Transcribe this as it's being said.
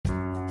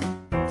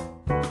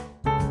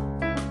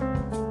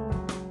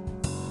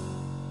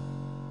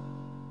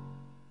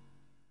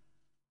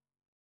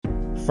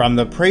From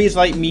the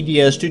Praise-Light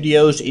Media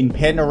Studios in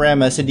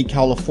Panorama City,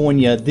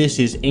 California, this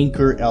is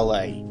Anchor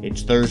LA.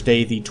 It's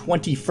Thursday, the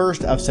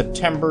 21st of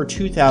September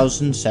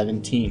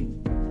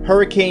 2017.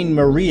 Hurricane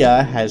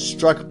Maria has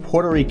struck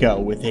Puerto Rico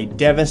with a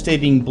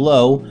devastating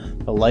blow,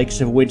 the likes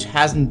of which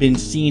hasn't been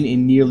seen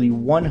in nearly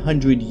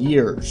 100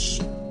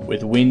 years.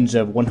 With winds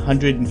of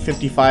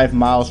 155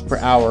 miles per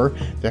hour,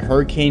 the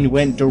hurricane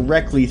went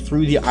directly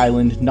through the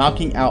island,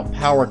 knocking out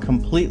power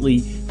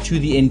completely to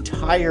the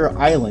entire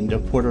island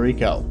of Puerto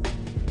Rico.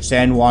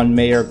 San Juan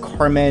Mayor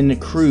Carmen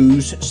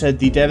Cruz said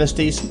the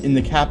devastation in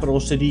the capital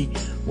city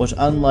was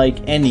unlike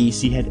any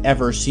she had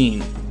ever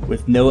seen.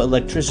 With no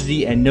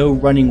electricity and no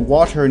running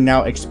water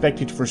now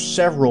expected for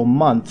several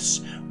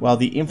months while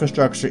the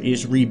infrastructure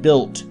is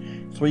rebuilt,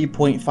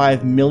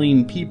 3.5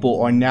 million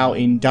people are now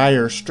in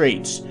dire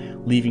straits,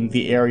 leaving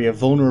the area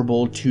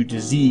vulnerable to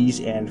disease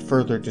and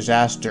further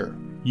disaster.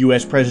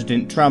 U.S.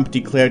 President Trump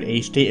declared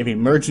a state of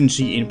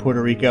emergency in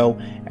Puerto Rico,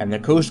 and the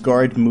Coast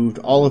Guard moved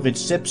all of its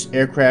ships,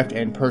 aircraft,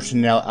 and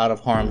personnel out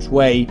of harm's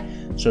way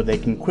so they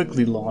can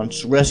quickly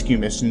launch rescue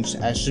missions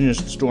as soon as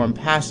the storm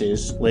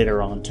passes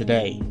later on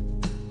today.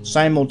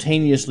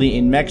 Simultaneously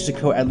in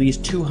Mexico, at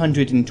least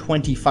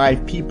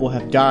 225 people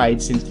have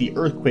died since the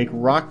earthquake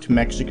rocked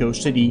Mexico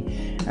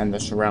City and the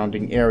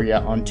surrounding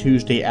area on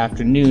Tuesday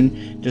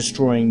afternoon,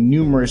 destroying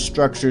numerous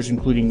structures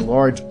including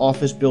large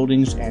office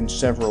buildings and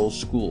several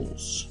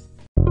schools.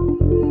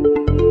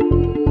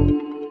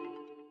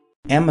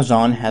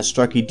 Amazon has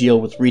struck a deal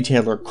with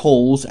retailer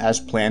Kohl's as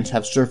plans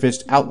have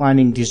surfaced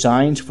outlining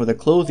designs for the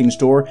clothing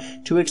store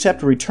to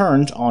accept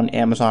returns on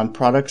Amazon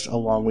products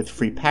along with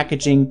free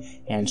packaging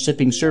and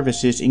shipping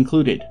services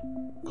included.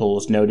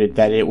 Kohl's noted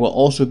that it will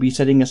also be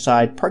setting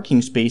aside parking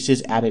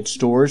spaces at its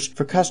stores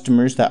for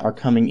customers that are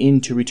coming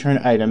in to return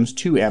items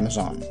to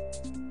Amazon.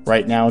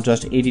 Right now,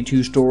 just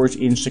 82 stores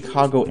in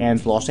Chicago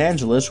and Los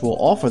Angeles will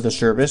offer the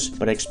service,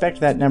 but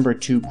expect that number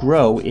to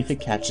grow if it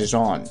catches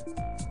on.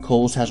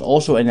 Kohl's has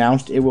also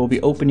announced it will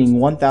be opening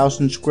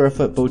 1,000 square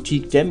foot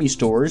boutique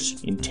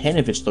demi-stores in 10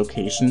 of its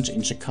locations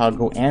in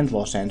Chicago and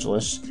Los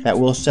Angeles that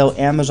will sell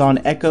Amazon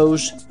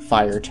Echoes,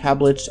 Fire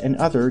tablets, and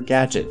other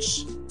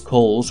gadgets.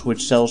 Kohl's,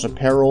 which sells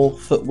apparel,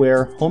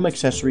 footwear, home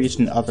accessories,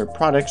 and other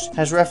products,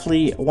 has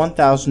roughly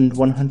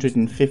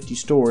 1,150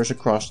 stores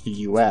across the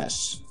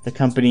U.S. The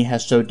company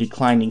has showed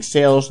declining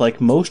sales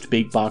like most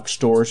big box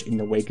stores in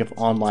the wake of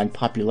online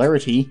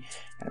popularity,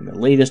 and the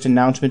latest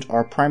announcements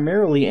are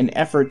primarily an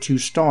effort to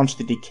staunch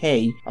the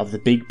decay of the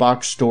big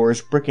box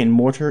store's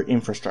brick-and-mortar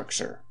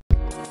infrastructure.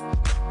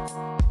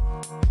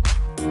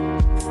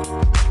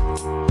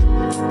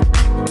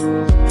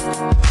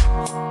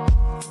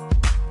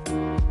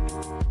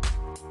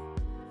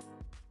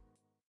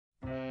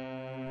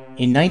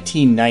 In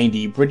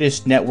 1990,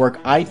 British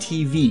network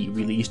ITV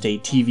released a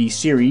TV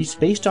series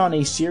based on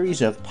a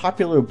series of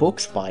popular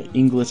books by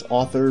English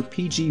author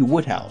P.G.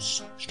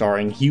 Wodehouse,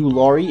 starring Hugh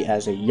Laurie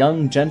as a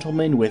young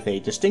gentleman with a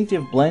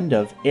distinctive blend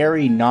of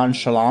airy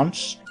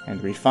nonchalance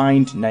and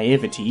refined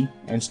naivety,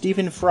 and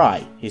Stephen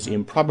Fry, his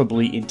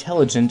improbably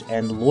intelligent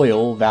and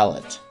loyal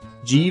valet.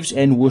 Jeeves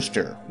and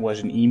Wooster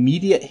was an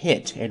immediate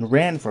hit and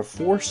ran for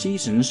 4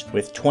 seasons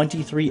with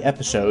 23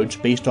 episodes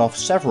based off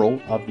several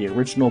of the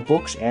original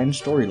books and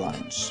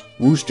storylines.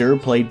 Wooster,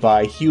 played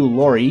by Hugh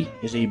Laurie,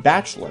 is a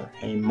bachelor,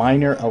 a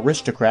minor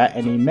aristocrat,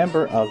 and a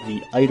member of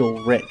the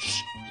Idle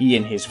Rich. He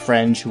and his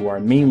friends, who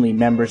are mainly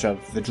members of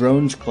the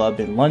Drones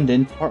Club in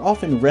London, are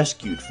often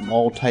rescued from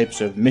all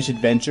types of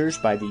misadventures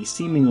by the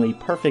seemingly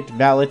perfect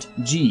valet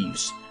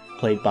Jeeves,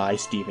 played by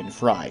Stephen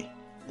Fry.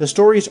 The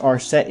stories are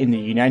set in the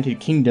United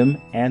Kingdom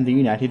and the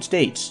United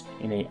States,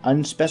 in an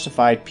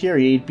unspecified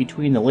period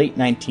between the late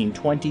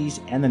 1920s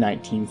and the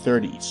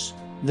 1930s.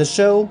 The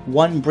show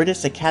won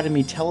British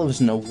Academy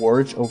Television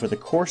Awards over the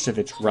course of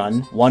its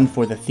run, one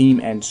for the theme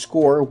and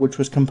score, which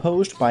was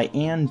composed by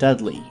Anne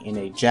Dudley in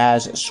a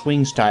jazz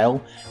swing style,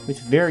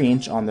 with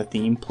variants on the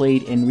theme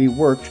played and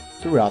reworked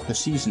throughout the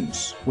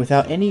seasons.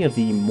 Without any of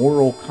the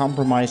moral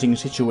compromising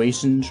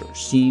situations or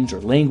scenes or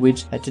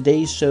language that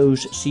today's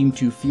shows seem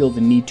to feel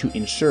the need to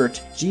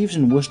insert, Jeeves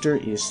and Wooster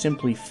is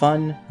simply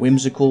fun,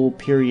 whimsical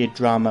period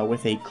drama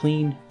with a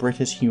clean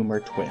British humor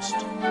twist.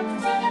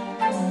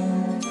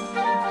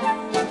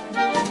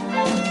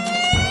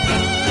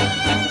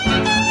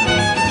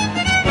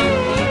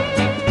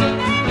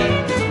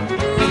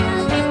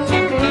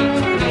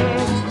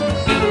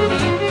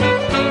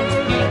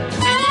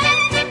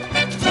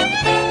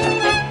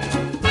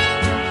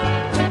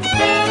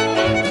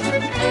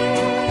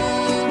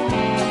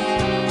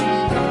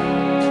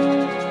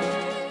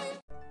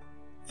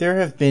 There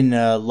have been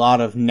a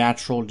lot of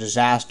natural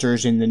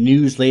disasters in the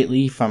news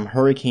lately, from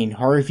Hurricane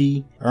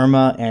Harvey,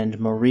 Irma, and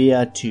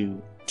Maria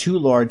to 2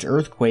 large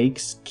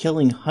earthquakes,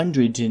 killing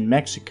hundreds in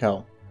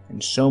Mexico,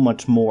 and so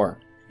much more.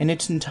 And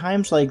it's in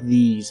times like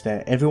these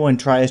that everyone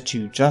tries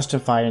to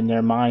justify in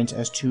their minds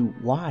as to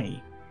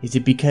why. Is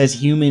it because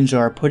humans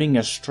are putting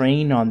a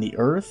strain on the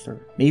earth?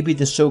 Or maybe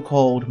the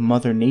so-called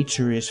Mother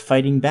Nature is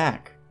fighting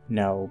back?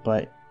 No,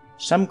 but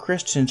Some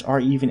Christians are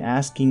even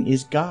asking,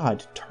 is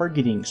God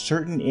targeting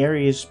certain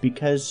areas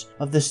because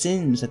of the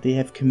sins that they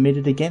have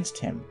committed against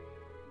Him?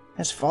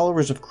 As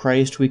followers of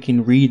Christ, we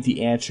can read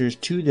the answers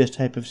to this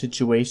type of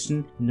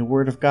situation in the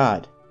Word of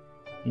God.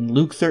 In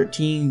Luke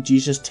 13,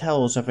 Jesus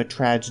tells of a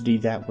tragedy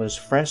that was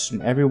fresh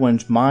in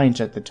everyone's minds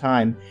at the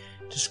time,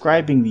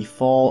 describing the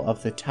fall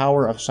of the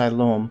Tower of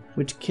Siloam,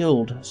 which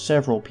killed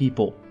several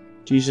people.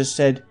 Jesus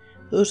said,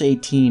 "Those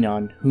 18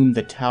 on whom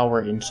the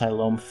tower in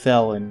Siloam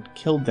fell and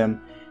killed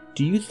them,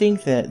 do you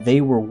think that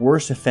they were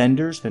worse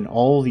offenders than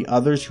all the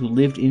others who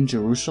lived in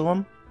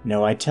Jerusalem?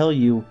 No, I tell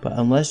you, but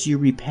unless you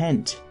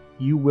repent,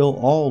 you will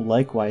all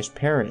likewise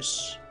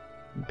perish."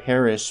 And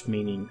perish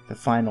meaning the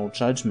final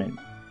judgment.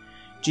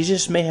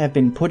 Jesus may have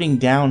been putting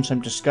down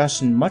some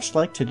discussion much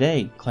like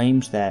today,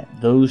 claims that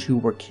those who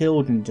were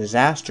killed in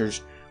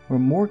disasters were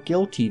more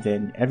guilty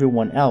than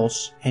everyone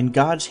else, and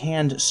God's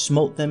hand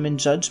smote them in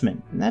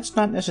judgment. And that's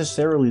not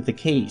necessarily the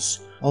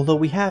case. Although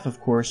we have,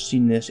 of course,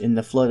 seen this in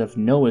the flood of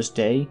Noah's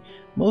day,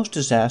 most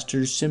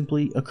disasters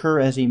simply occur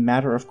as a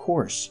matter of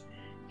course,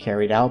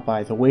 carried out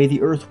by the way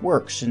the earth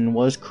works and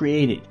was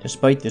created,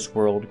 despite this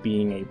world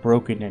being a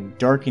broken and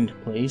darkened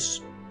place,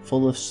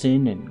 full of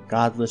sin and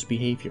godless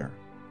behavior.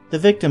 The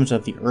victims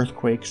of the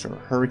earthquakes or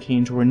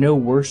hurricanes were no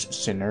worse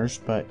sinners,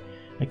 but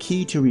a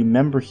key to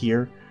remember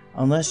here,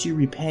 unless you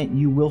repent,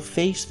 you will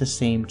face the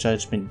same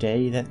judgment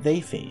day that they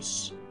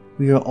face.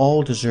 We are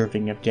all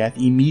deserving of death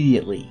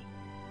immediately,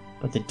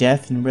 but the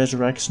death and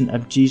resurrection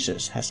of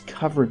Jesus has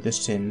covered the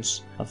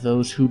sins of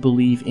those who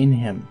believe in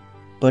Him.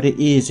 But it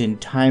is in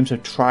times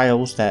of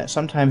trials that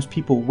sometimes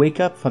people wake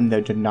up from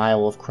their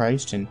denial of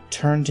Christ and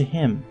turn to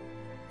Him.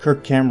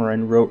 Kirk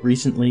Cameron wrote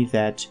recently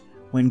that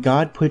when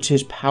God puts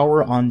His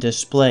power on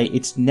display,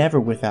 it's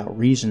never without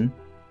reason.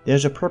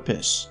 There's a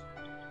purpose.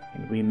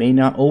 And we may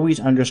not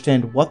always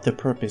understand what the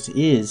purpose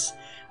is,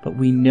 but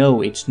we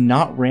know it's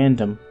not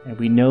random, and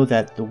we know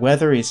that the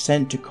weather is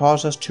sent to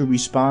cause us to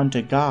respond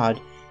to God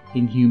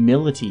in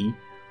humility,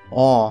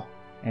 awe,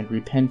 and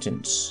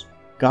repentance.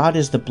 God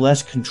is the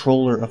blessed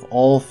controller of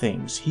all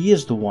things. He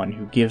is the one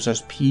who gives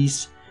us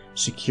peace,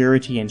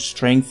 security, and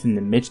strength in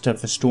the midst of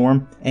the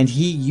storm, and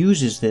He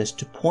uses this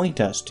to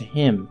point us to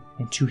Him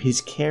and to His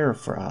care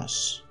for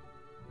us.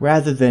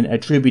 Rather than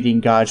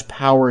attributing God's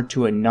power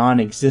to a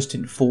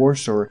non-existent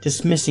force or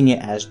dismissing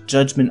it as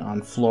judgment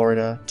on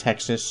Florida,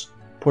 Texas,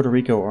 Puerto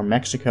Rico, or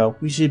Mexico,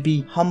 we should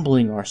be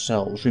humbling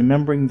ourselves,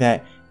 remembering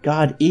that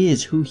God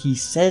is who He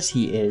says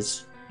He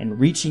is, and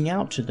reaching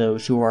out to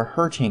those who are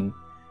hurting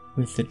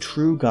with the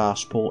true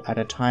gospel at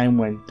a time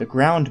when the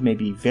ground may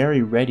be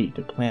very ready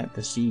to plant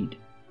the seed.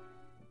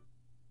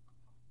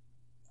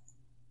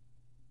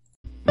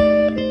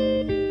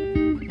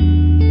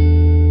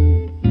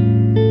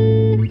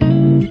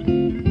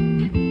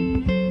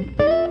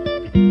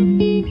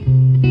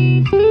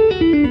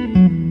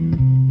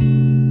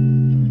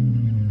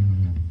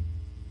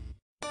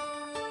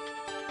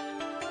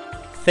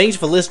 Thanks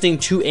for listening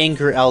to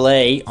Anchor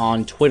LA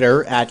on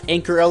Twitter at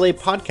Anchor LA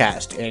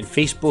Podcast and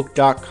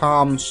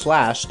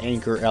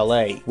Facebook.com/Anchor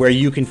LA, where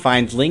you can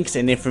find links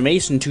and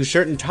information to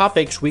certain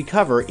topics we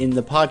cover in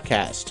the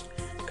podcast.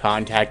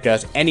 Contact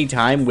us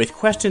anytime with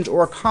questions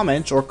or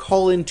comments, or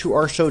call into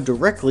our show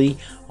directly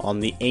on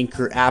the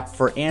Anchor app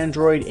for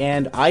Android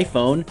and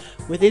iPhone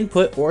with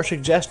input or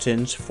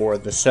suggestions for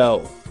the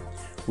show.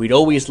 We'd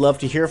always love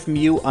to hear from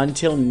you.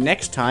 Until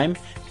next time,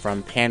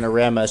 from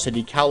Panorama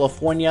City,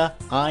 California,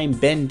 I'm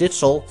Ben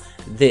Ditzel.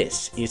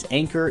 This is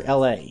Anchor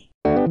LA.